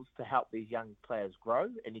roles to help these young players grow,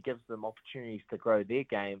 and he gives them opportunities to grow their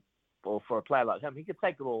game. Or for a player like him, he could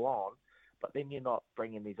take it all on, but then you're not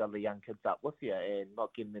bringing these other young kids up with you and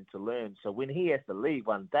not getting them to learn. So when he has to leave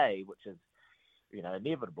one day, which is,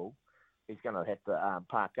 inevitable, he's going to have to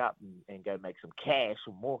park up and go make some cash,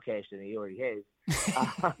 or more cash than he already has.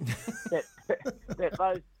 That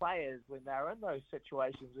those players, when they're in those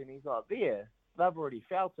situations when he's not there, they've already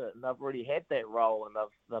felt it and they've already had that role and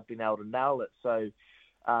they've been able to nail it. So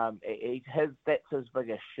that's his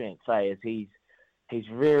biggest strength, is he's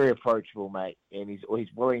very approachable, mate, and he's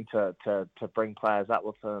willing to bring players up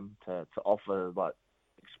with him to offer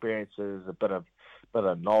experiences, a bit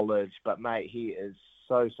of knowledge. But mate, he is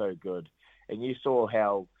so good, and you saw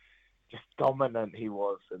how just dominant he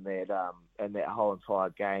was in that whole entire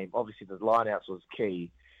game. Obviously, the lineouts was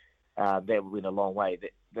key. That would win a long way.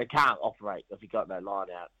 They can't operate if you got no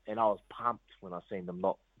lineout. And I was pumped when I seen them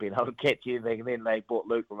not being able to catch anything. And then they bought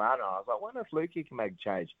Luke Romano. I was like, wonder if Lukey can make a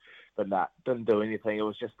change. But no, didn't do anything. It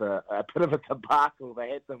was just a bit of a debacle. They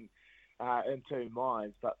had them in two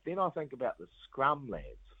minds. But then I think about the scrum lads.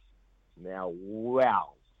 Now,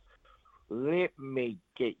 wow. Let me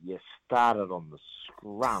get you started on the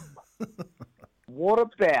scrum. What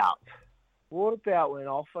about when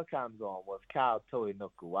Offa comes on with Carl Tui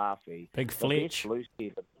Nukuafi? Big Fletch.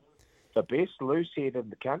 The best loose head in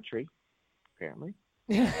the country, apparently.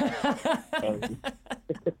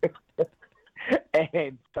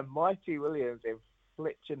 and the Mighty Williams and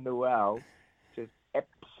Fletcher Noel just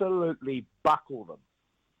absolutely buckle them.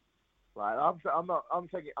 Like I'm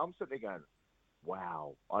sitting there going,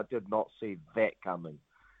 wow, I did not see that coming.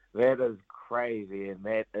 That is crazy, and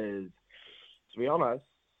that is, to be honest,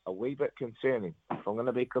 a wee bit concerning. If I'm going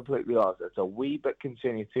to be completely honest, it's a wee bit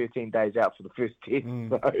concerning. 13 days out for the first test.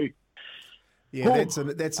 So. Yeah, that's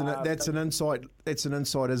an insight. That's an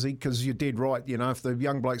insight, Izzy, because you're dead right. You know, if the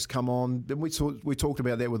young blokes come on, then we talked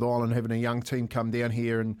about that with Ireland having a young team come down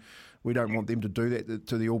here, and we don't want them to do that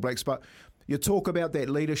to the All Blacks. But you talk about that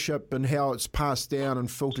leadership and how it's passed down and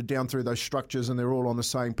filtered down through those structures, and they're all on the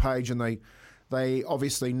same page, and they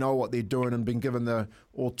obviously know what they're doing and been given the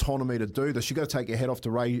autonomy to do this. You've got to take your hat off to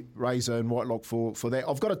Razor and Whitelock for that.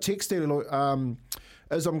 I've got a text here,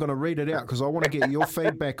 as I'm going to read it out because I want to get your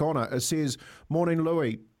feedback on it. It says, "Morning,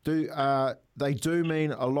 Louis. They do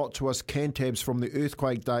mean a lot to us Cantabs from the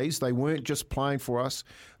earthquake days. They weren't just playing for us.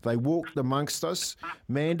 They walked amongst us,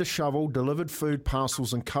 manned a shovel, delivered food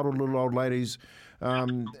parcels and cuddled little old ladies,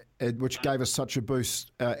 which gave us such a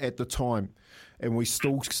boost at the time. And we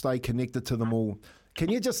still stay connected to them all." Can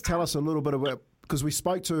you just tell us a little bit about, because we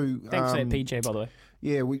spoke to... Thanks for that, PJ, by the way.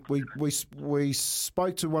 Yeah, we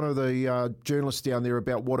spoke to one of the journalists down there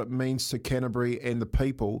about what it means to Canterbury and the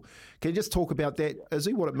people. Can you just talk about that,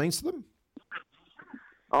 Izzy, what it means to them?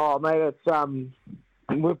 Oh, mate, it's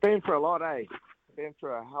we've been through a lot, eh? Been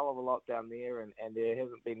through a hell of a lot down there, and there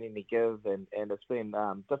hasn't been any give, and it's been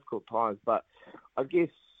difficult times. But I guess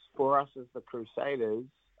for us as the Crusaders,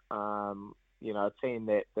 a team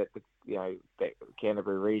that the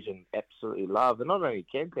Canterbury region absolutely love, and not only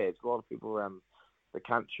Cantabs, a lot of people around the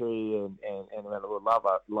country and around the world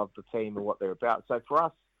love the team and what they're about. So for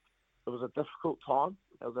us, it was a difficult time.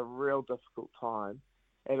 It was a real difficult time,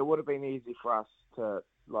 and it would have been easy for us to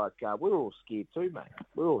we were all scared too, mate.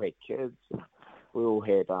 We all had kids, we all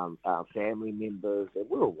had our family members, and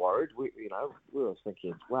we were worried. We were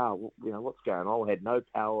thinking, wow, what's going on? We had no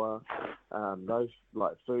power,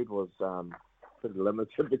 food was pretty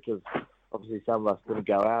limited because obviously some of us didn't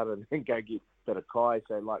go out and go get a bit of kai.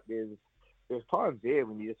 So there's times there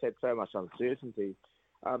when you just had so much uncertainty.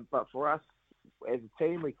 But for us as a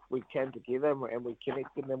team, we came together and we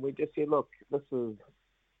connected, and we just said, look, this is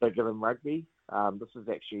bigger than rugby. This is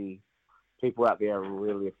actually people out there are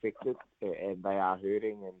really affected, and they are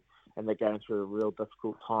hurting, and they're going through a real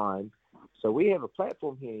difficult time. So we have a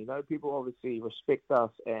platform here. People obviously respect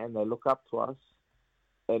us and they look up to us,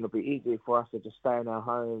 and it'll be easier for us to just stay in our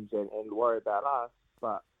homes and worry about us.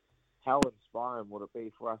 But how inspiring would it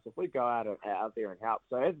be for us if we go out there and help?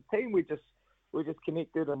 So as a team, we just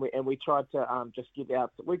connected, and we tried to just get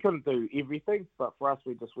out. We couldn't do everything, but for us,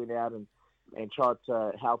 we just went out and tried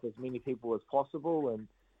to help as many people as possible.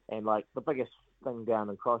 And like the biggest thing down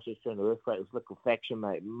in Christchurch during the earthquake was liquefaction,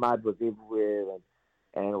 mate. Mud was everywhere,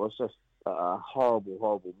 and it was just a horrible,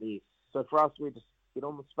 horrible mess. So for us, we just get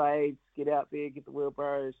on the spades, get out there, get the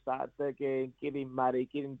wheelbarrows, start digging, getting muddy,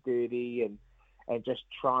 getting dirty, and just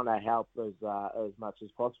trying to help as much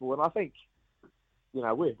as possible. And I think,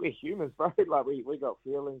 we're humans, bro. Like we got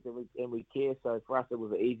feelings and we care. So for us, it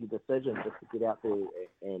was an easy decision just to get out there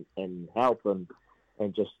and help and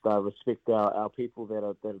just respect our people that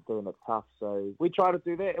are doing it tough. So we try to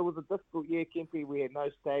do that. It was a difficult year, Kempy. We had no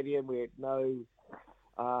stadium. We had no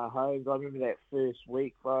homes. I remember that first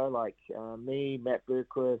week, bro. Like me, Matt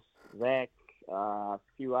Berquist, Zach, a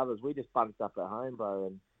few others. We just bunked up at home,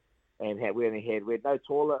 bro, and we had no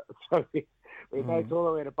toilet. So we had no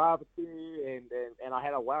toilet. We had a barbecue, and I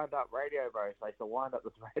had a wound up radio, bro. So I used to wind up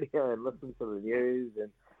this radio and listen to the news. And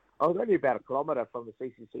I was only about a kilometre from the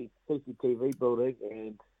CCTV building,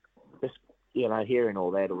 and just hearing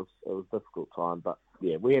all that, it was a difficult time. But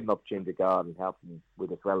we had an opportunity to go out and help, and we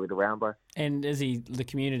just rallied around, bro. And Izzy, the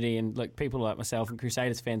community and look, people like myself and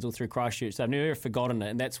Crusaders fans all through Christchurch, they've never forgotten it,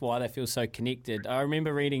 and that's why they feel so connected. I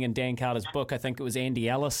remember reading in Dan Carter's book, I think it was Andy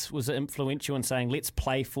Ellis was influential in saying, let's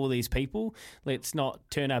play for these people. Let's not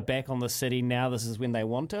turn our back on the city now. This is when they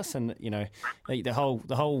want us. And, you know, the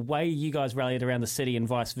whole way you guys rallied around the city and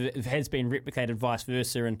has been replicated vice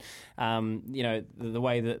versa. And, you know, the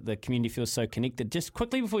way that the community feels so connected. Just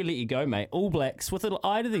quickly before we let you go, mate, All Blacks, with an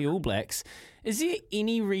eye to the All Blacks, is there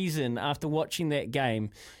any reason after watching that game,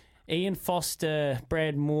 Ian Foster,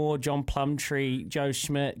 Brad Moore, John Plumtree, Joe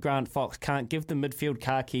Schmidt, Grant Fox can't give the midfield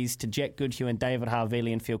car keys to Jack Goodhue and David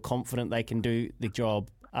Havili and feel confident they can do the job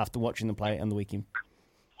after watching them play on the weekend?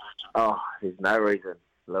 Oh, there's no reason,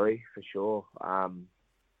 Louis, for sure.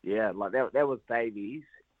 Like that was Davies'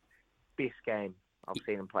 best game I've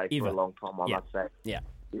seen him play for a long time, I must say. Yeah.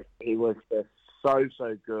 He was just so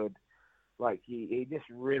good. Like, he just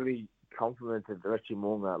really complimented Richie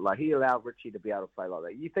Mo'unga. Like, he allowed Richie to be able to play like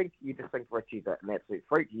that. You just think Richie's an absolute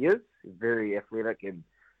freak. He is. He's very athletic, and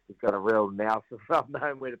he's got a real nous of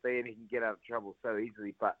knowing where to be, and he can get out of trouble so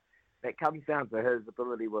easily. But that comes down to his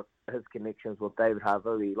ability with his connections with David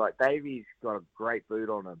Havili. Like, Davey's got a great boot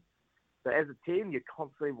on him. So as a team, you're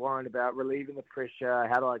constantly worrying about relieving the pressure.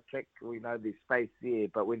 How do I kick? We know there's space there.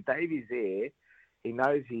 But when Davey's there, he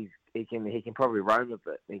knows he can probably roam a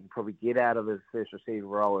bit. He can probably get out of his first receiver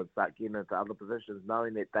role and start getting into other positions,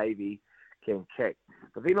 knowing that Davey can kick.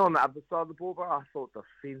 But then on the other side of the ball, bro, I thought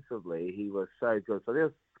defensively he was so good. So there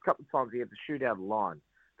was a couple of times he had to shoot out the line.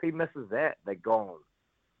 If he misses that, they're gone.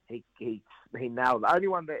 He nailed it. The only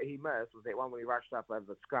one that he missed was that one when he rushed up over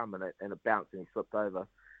the scrum and it bounced and he slipped over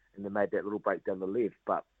and then made that little break down the left.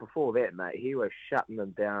 But before that, mate, he was shutting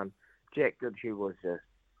them down. Jack Goodhue was just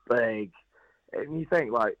big. And you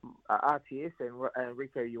think, like, RTS and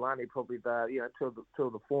Rico Ioane, probably two of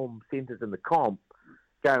the form centres in the comp,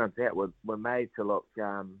 going on that were made to look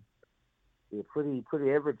pretty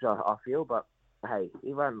average, I feel. But, hey,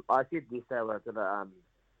 I said yesterday when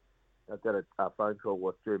I did a phone call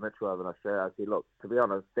with Drew Mitchell over in Australia, I said, look, to be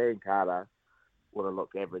honest, Dan Carter would have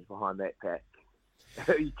looked average behind that pack.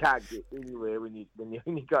 You can't get anywhere when you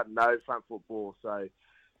got no front foot ball, so...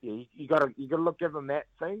 Yeah, you got to give them that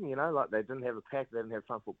thing, you know, like they didn't have a pack, they didn't have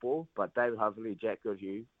front foot ball, but David Havili, Jack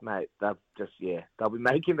Goodhue, mate, they'll be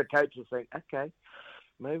making the coaches think, okay,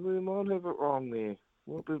 maybe we might have it wrong there.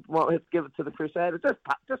 We might have to give it to the Crusaders.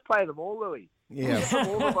 Just play them all, Louis. Yeah,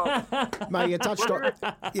 mate, you touched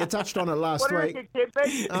on it last week.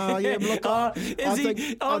 Look, I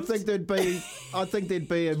think there'd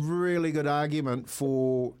be a really good argument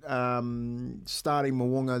for starting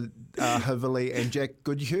Mo'unga, Havili, and Jack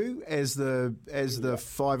Goodhue as the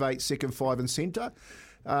 5'8" second five and centre.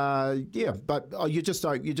 But you just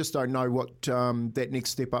don't know what that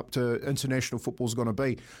next step up to international football is going to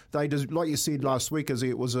be. They just, like you said last week,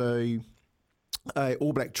 it was a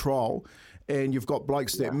All Black trial, and you've got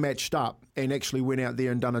blokes that matched up and actually went out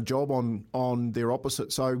there and done a job on their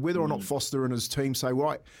opposite. So whether or not Foster and his team say,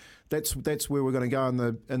 right, that's where we're going to go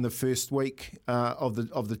in the first week of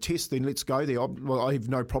the test, then let's go there. I have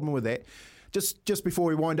no problem with that. Just before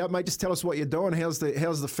we wind up, mate, just tell us what you're doing. How's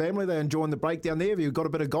the family? They enjoying the break down there? Have you got a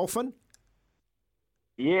bit of golf in?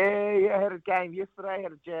 Yeah, I had a game yesterday.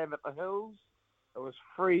 Had a jam at the Hills. It was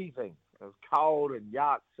freezing. It was cold and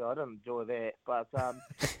yuck, so I didn't enjoy that. But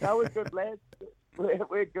no, we're good, lads.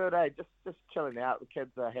 We're good, eh? Just chilling out. The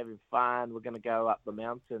kids are having fun. We're going to go up the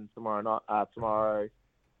mountain tomorrow night.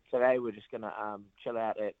 Today we're just going to chill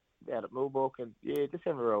out at Millbrook and just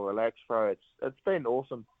have a real relax, bro. It's been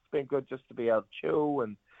awesome. It's been good just to be able to chill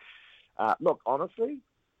and look, honestly,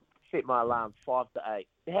 set my alarm 5 to 8.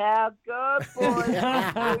 How good, boys!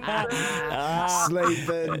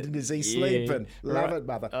 Sleeping. Is he sleeping? Love it,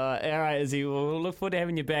 mother. All right, Izzy. We'll look forward to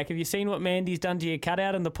having you back. Have you seen what Mandy's done to your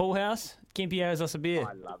cutout in the pool house? Kempy owes us a beer.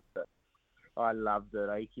 I loved it,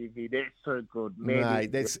 eh, Kempy? That's so good,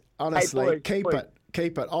 mate. That's honestly, hey, boys,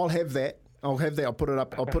 keep it. I'll have that. I'll put it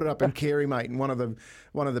up in Kerry, mate, in one of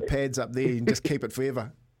the pads up there, and just keep it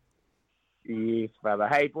forever. Yes, brother.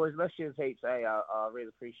 Hey, boys, let's use heaps. Hey, I really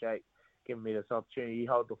appreciate giving me this opportunity. You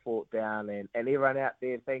hold the fort down, and everyone out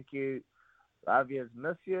there, thank you. Love yous,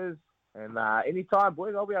 miss yous, and anytime,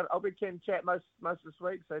 boys. I'll be chat most of this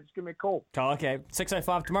week, so just give me a call. Oh, okay,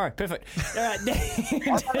 6:05 tomorrow. Perfect. All right.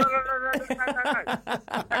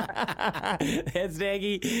 That's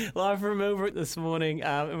Daggy live from Millbrook this morning,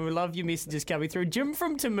 and we love your messages coming through. Jim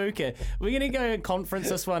from Temuka. We're going to go and conference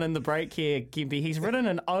this one in the break here, Kempy. He's written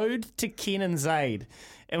an ode to Ken and Zaid.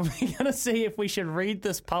 and we're going to see if we should read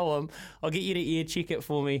this poem. I'll get you to ear check it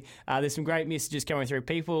for me. There's some great messages coming through.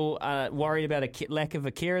 People worried about a lack of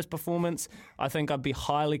Akira's performance. I think I'd be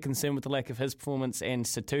highly concerned with the lack of his performance, and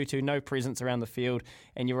Satutu, no presence around the field.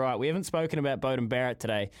 And you're right, we haven't spoken about Beauden Barrett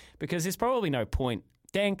today because there's probably no point.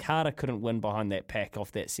 Dan Carter couldn't win behind that pack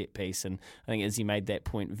off that set piece, and I think Izzy made that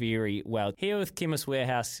point very well. Here with Chemist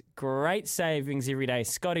Warehouse, great savings every day.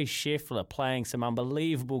 Scotty Scheffler playing some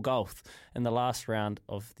unbelievable golf in the last round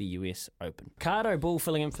of the US Open. Ricardo Bull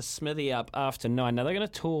filling in for Smithy up after 9. Now they're going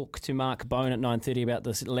to talk to Mark Bone at 9:30 about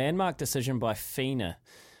this landmark decision by FINA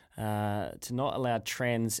to not allow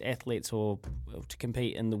trans athletes or to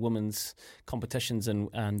compete in the women's competitions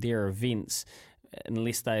and their events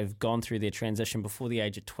unless they've gone through their transition before the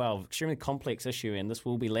age of 12. Extremely complex issue, and this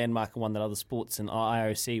will be landmark and one that other sports and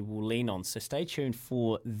IOC will lean on. So stay tuned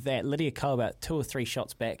for that. Lydia Ko about 3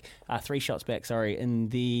 shots back in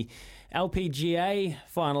the LPGA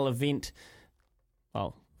final event.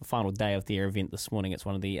 Well, the final day of their event this morning. It's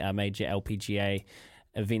one of the major LPGA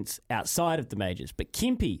events outside of the majors. But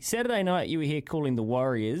Kempe, Saturday night you were here calling the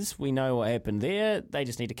Warriors. We know what happened there. They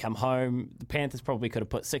just need to come home. The Panthers probably could have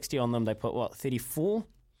put 60 on them. They put, 34?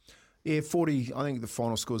 Yeah, 40. I think the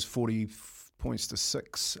final score is 40 points to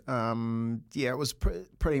 6. It was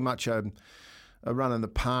pretty much a run in the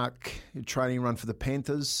park, a training run for the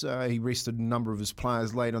Panthers. He rested a number of his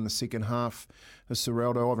players late on the second half.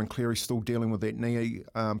 Serraldo, Ivan Cleary's still dealing with that knee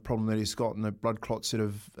problem that he's got and the blood clots that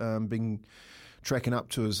have been tracking up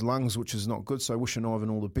to his lungs, which is not good. So wishing Ivan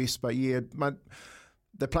all the best. But yeah, mate,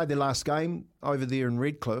 they played their last game over there in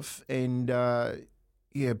Redcliffe, and the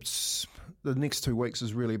next 2 weeks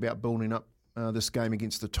is really about building up this game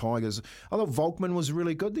against the Tigers. I thought Volkman was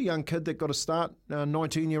really good, the young kid that got a start,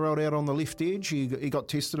 19-year-old out on the left edge. He got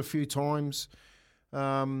tested a few times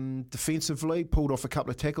defensively, pulled off a couple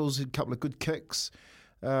of tackles, had a couple of good kicks.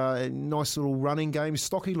 Nice little running game,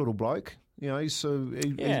 stocky little bloke. You know, so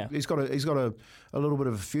he's got a little bit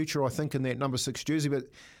of a future, I think, in that number 6 jersey. But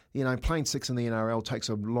you know, playing 6 in the NRL takes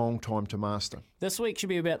a long time to master. This week should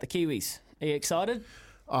be about the Kiwis. Are you excited?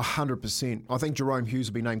 100%. I think Jerome Hughes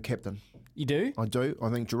will be named captain. You do? I do. I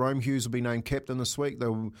think Jerome Hughes will be named captain this week.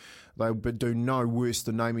 They'll do no worse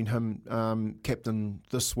than naming him captain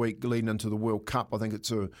this week leading into the World Cup. I think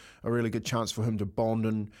it's a really good chance for him to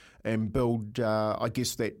bond and build, I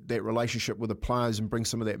guess, that relationship with the players and bring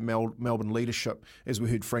some of that Melbourne leadership, as we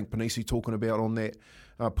heard Frank Panisi talking about on that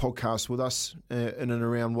podcast with us in and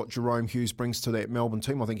around what Jerome Hughes brings to that Melbourne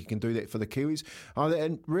team. I think he can do that for the Kiwis.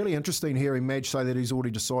 And really interesting hearing Madge say that he's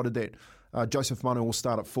already decided that Joseph Manu will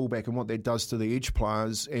start at fullback and what that does to the edge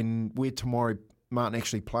players and where Tamari Martin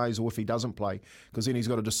actually plays or if he doesn't play, because then he's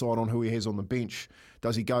got to decide on who he has on the bench.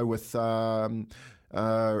 Does he go with Kieran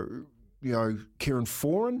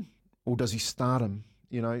Foran or does he start him?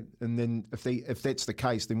 You know, and then if that's the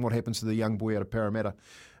case, then what happens to the young boy out of Parramatta?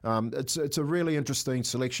 It's a really interesting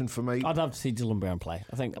selection for me. I'd love to see Dylan Brown play.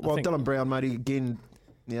 I think Dylan Brown, mate, again,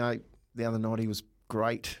 you know, the other night he was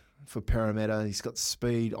great for Parramatta. He's got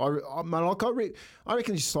speed. I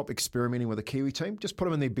reckon you stop experimenting with the Kiwi team. Just put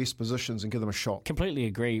them in their best positions and give them a shot. Completely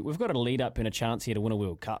agree. We've got a lead up and a chance here to win a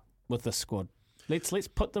World Cup with this squad. Let's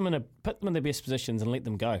put them in their best positions and let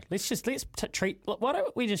them go. Why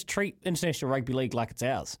don't we just treat International Rugby League like it's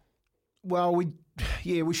ours? Well,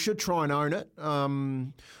 we should try and own it.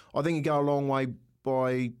 I think you go a long way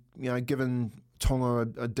by giving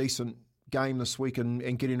Tonga a decent game this week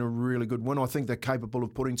and getting a really good win. I think they're capable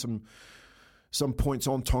of putting some points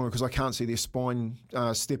on Tonga because I can't see their spine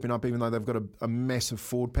stepping up, even though they've got a massive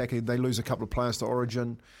forward pack. They lose a couple of players to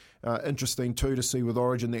Origin. Interesting too to see with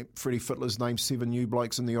Origin that Freddie Fittler's named 7 new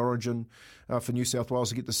blokes in the Origin for New South Wales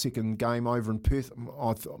to get the second game over in Perth.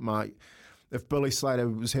 I thought, mate, if Billy Slater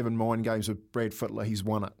was having mind games with Brad Fittler, he's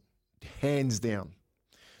won it. Hands down.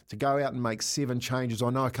 To go out and make 7 changes,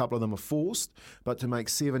 I know a couple of them are forced, but to make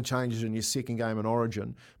 7 changes in your second game in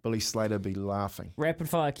Origin, Billy Slater would be laughing. Rapid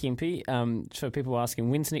fire, Kempe. For people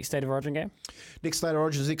asking, when's the next State of Origin game? Next State of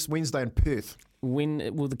Origin is next Wednesday in Perth.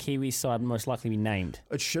 When will the Kiwi side most likely be named?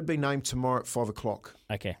 It should be named tomorrow at 5 o'clock.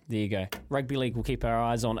 Okay, there you go. Rugby League we'll keep our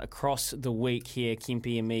eyes on across the week here.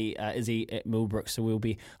 Kempe and me, Izzy at Millbrook, so we'll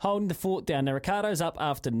be holding the fort down. Now, Ricardo's up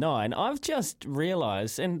after 9. I've just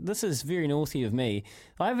realised, and this is very naughty of me,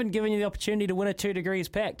 I haven't given you the opportunity to win a 2 Degrees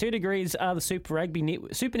pack. 2 Degrees are the Super Rugby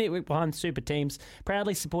Super Network behind super teams,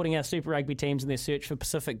 proudly supporting our Super Rugby teams in their search for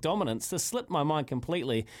Pacific dominance. This slipped my mind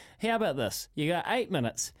completely. How about this? You got 8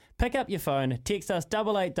 minutes. Pick up your phone, text us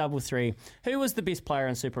 8833. Who was the best player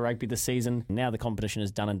in Super Rugby this season? Now the competition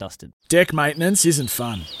is done and dusted. Deck maintenance isn't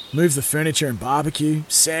fun. Move the furniture and barbecue,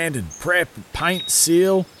 sand and prep, paint,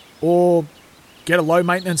 seal, or Get a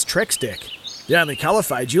low-maintenance Trex deck. The only colour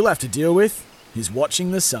fade you'll have to deal with is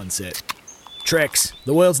watching the sunset. Trex,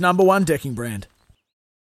 the world's #1 decking brand.